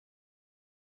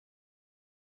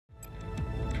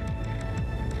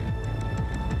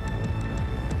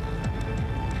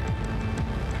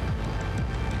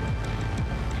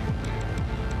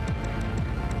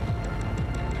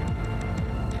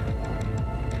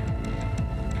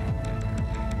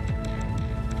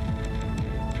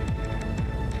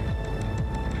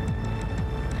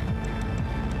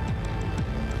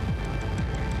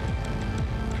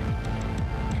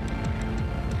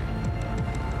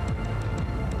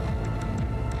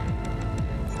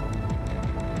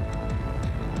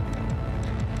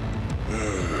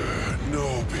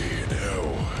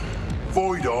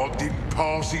Void Ark didn't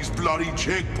pass his bloody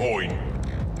checkpoint.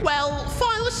 Well,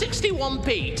 file a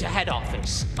 61B to head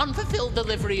office. Unfulfilled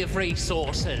delivery of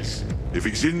resources. If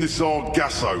it's in the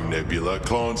Sargasso Nebula,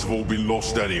 clients have all been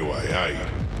lost anyway, eh?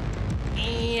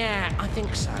 Yeah, I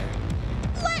think so.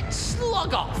 Let's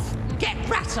log off and get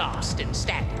rat-arsed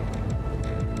instead.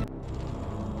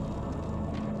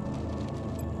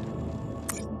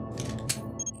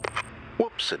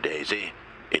 Whoops-a-daisy.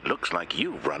 It looks like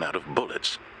you've run out of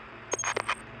bullets.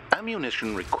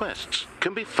 Ammunition requests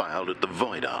can be filed at the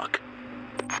Void Ark.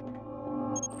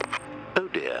 Oh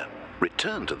dear,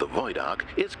 return to the Void Ark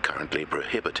is currently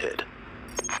prohibited.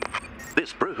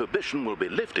 This prohibition will be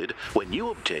lifted when you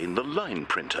obtain the line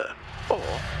printer, or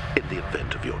in the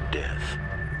event of your death.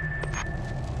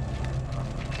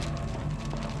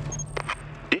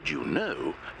 Did you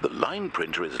know the line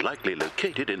printer is likely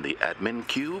located in the admin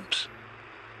cubes?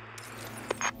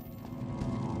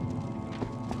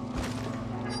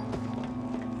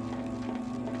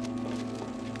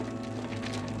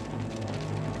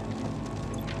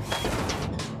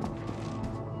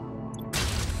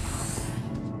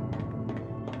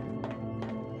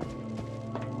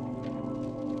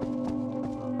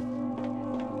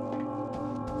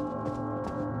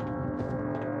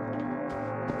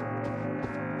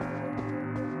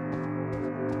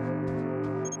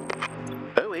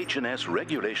 OH&S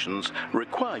regulations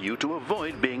require you to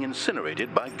avoid being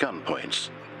incinerated by gunpoints.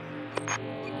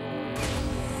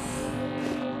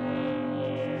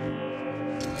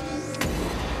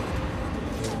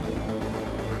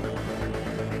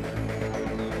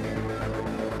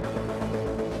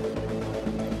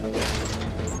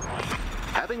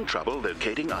 Having trouble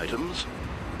locating items?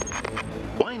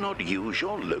 Why not use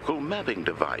your local mapping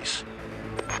device?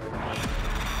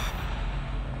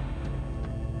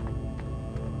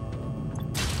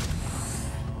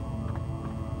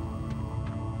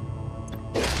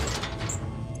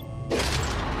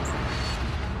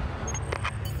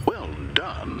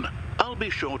 I'll be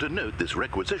sure to note this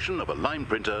requisition of a line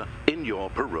printer in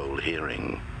your parole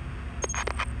hearing.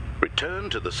 Return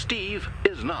to the Steve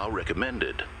is now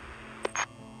recommended.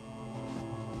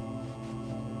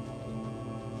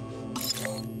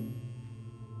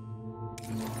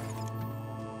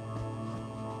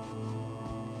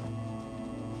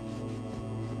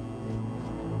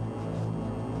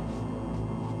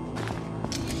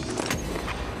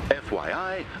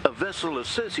 FYI, a vessel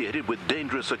associated with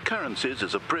dangerous occurrences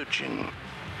is approaching.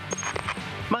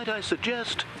 Might I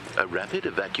suggest a rapid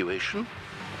evacuation?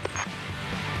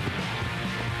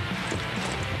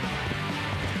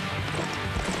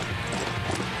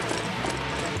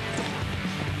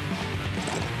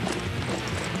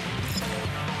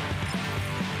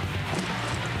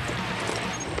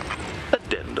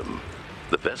 Addendum.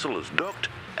 The vessel is docked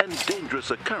and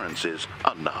dangerous occurrences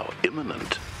are now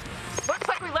imminent. Looks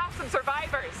like we lost some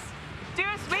survivors. Do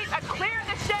a sweep and clear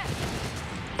the ship.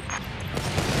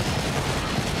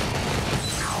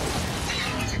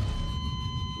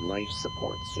 Life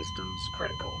support systems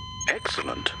critical.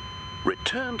 Excellent.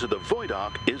 Return to the Void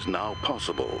Ark is now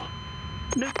possible.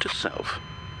 Note to self.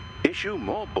 Issue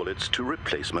more bullets to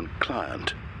replacement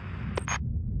client.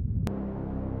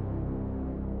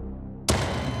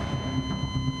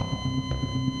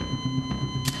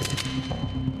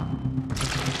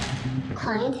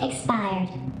 Client expired.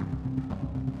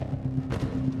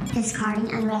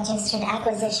 Discarding unregistered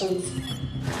acquisitions.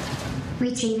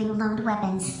 Retrieving loaned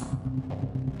weapons.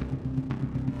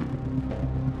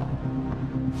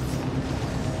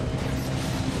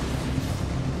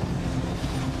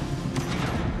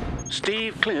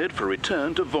 Steve cleared for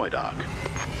return to Void Ark.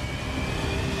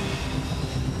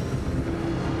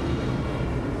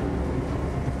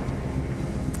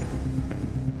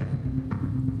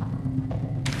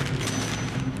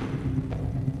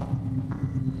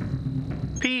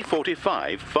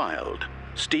 P-45 filed.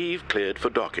 Steve cleared for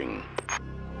docking.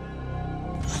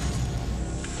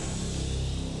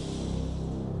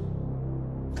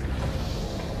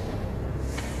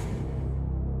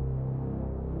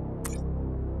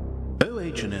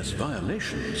 OH&S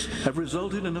violations have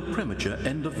resulted in a premature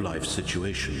end-of-life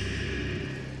situation.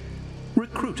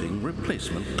 Recruiting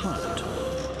replacement client.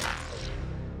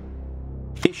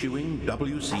 Issuing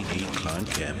WCG client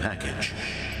care package.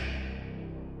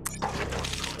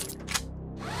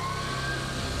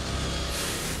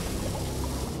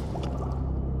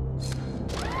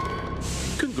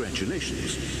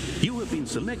 Congratulations. You have been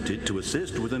selected to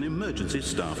assist with an emergency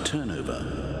staff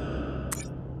turnover.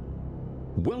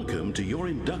 Welcome to your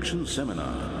induction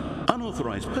seminar.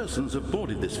 Unauthorized persons have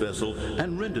boarded this vessel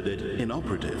and rendered it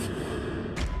inoperative.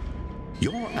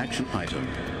 Your action item: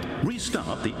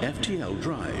 restart the FTL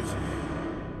drive.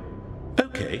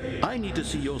 Okay, I need to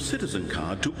see your citizen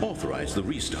card to authorize the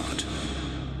restart.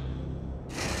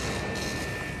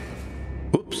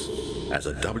 Oops. As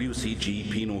a WCG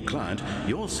penal client,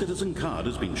 your citizen card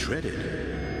has been shredded.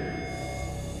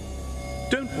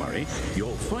 Don't worry,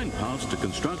 you'll find parts to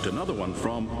construct another one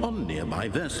from on nearby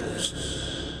vessels.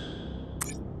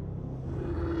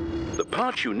 The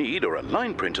parts you need are a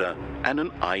line printer and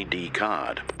an ID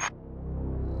card.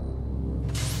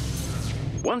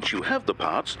 Once you have the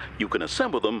parts, you can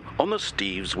assemble them on the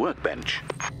Steve's workbench.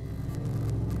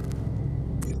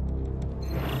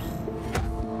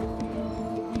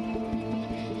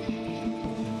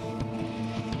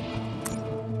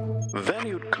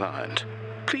 Valued client,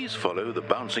 please follow the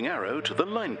bouncing arrow to the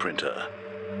line printer.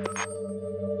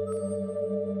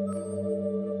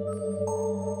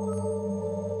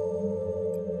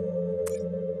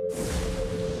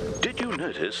 Did you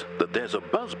notice that there's a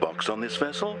buzz box on this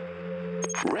vessel?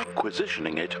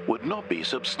 Requisitioning it would not be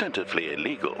substantively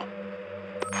illegal.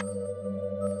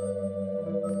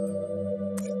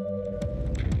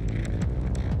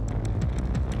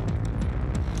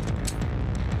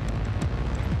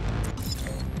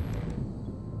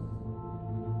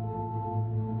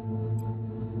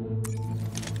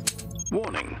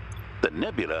 Warning, the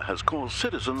nebula has caused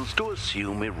citizens to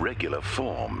assume irregular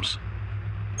forms.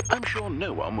 I'm sure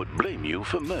no one would blame you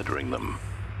for murdering them.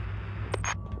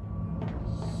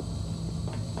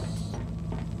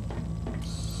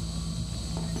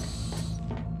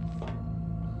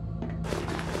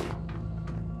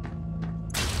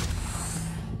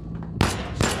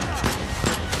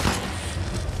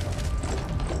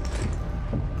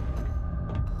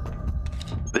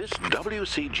 This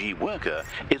WCG worker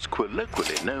is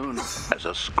colloquially known as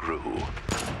a screw.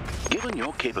 Given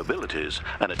your capabilities,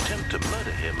 an attempt to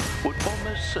murder him would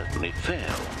almost certainly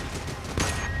fail.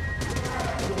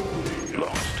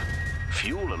 Lost.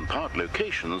 Fuel and part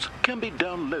locations can be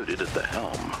downloaded at the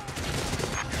helm.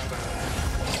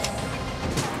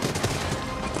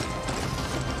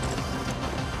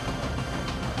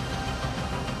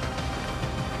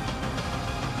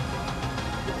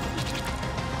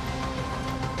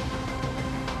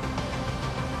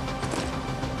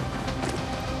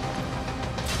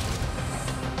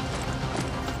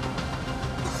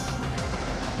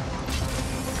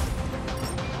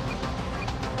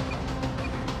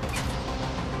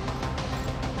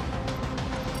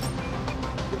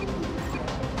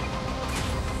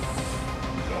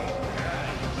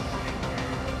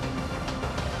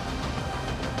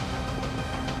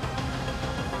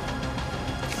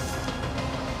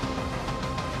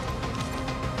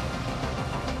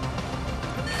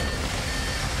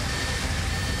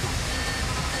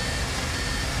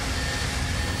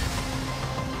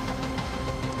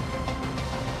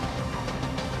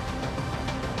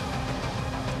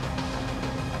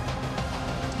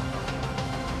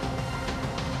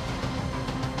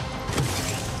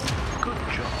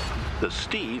 The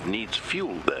Steve needs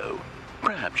fuel, though.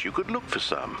 Perhaps you could look for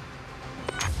some.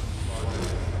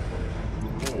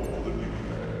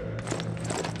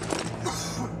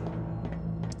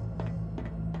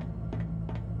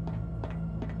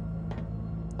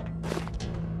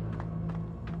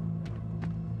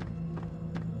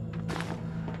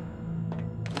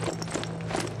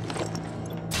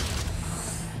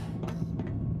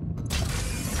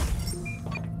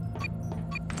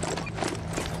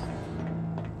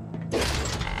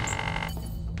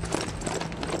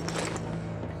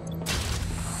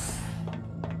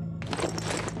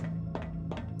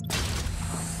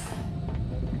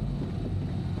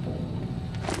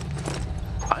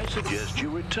 I suggest you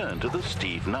return to the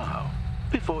Steve now,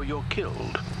 before you're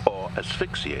killed or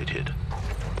asphyxiated.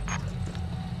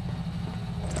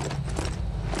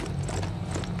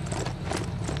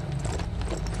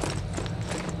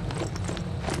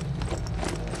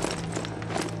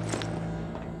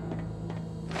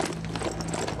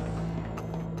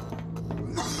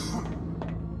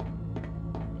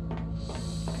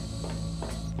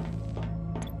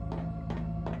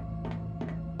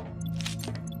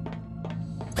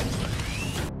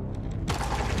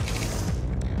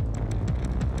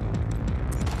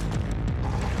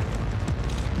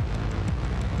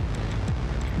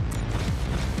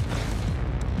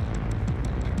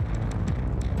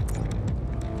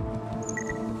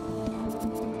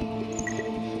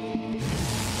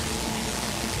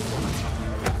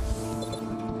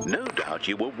 No doubt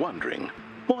you were wondering,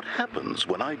 what happens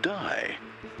when I die?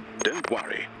 Don't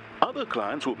worry, other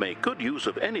clients will make good use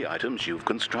of any items you've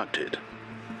constructed.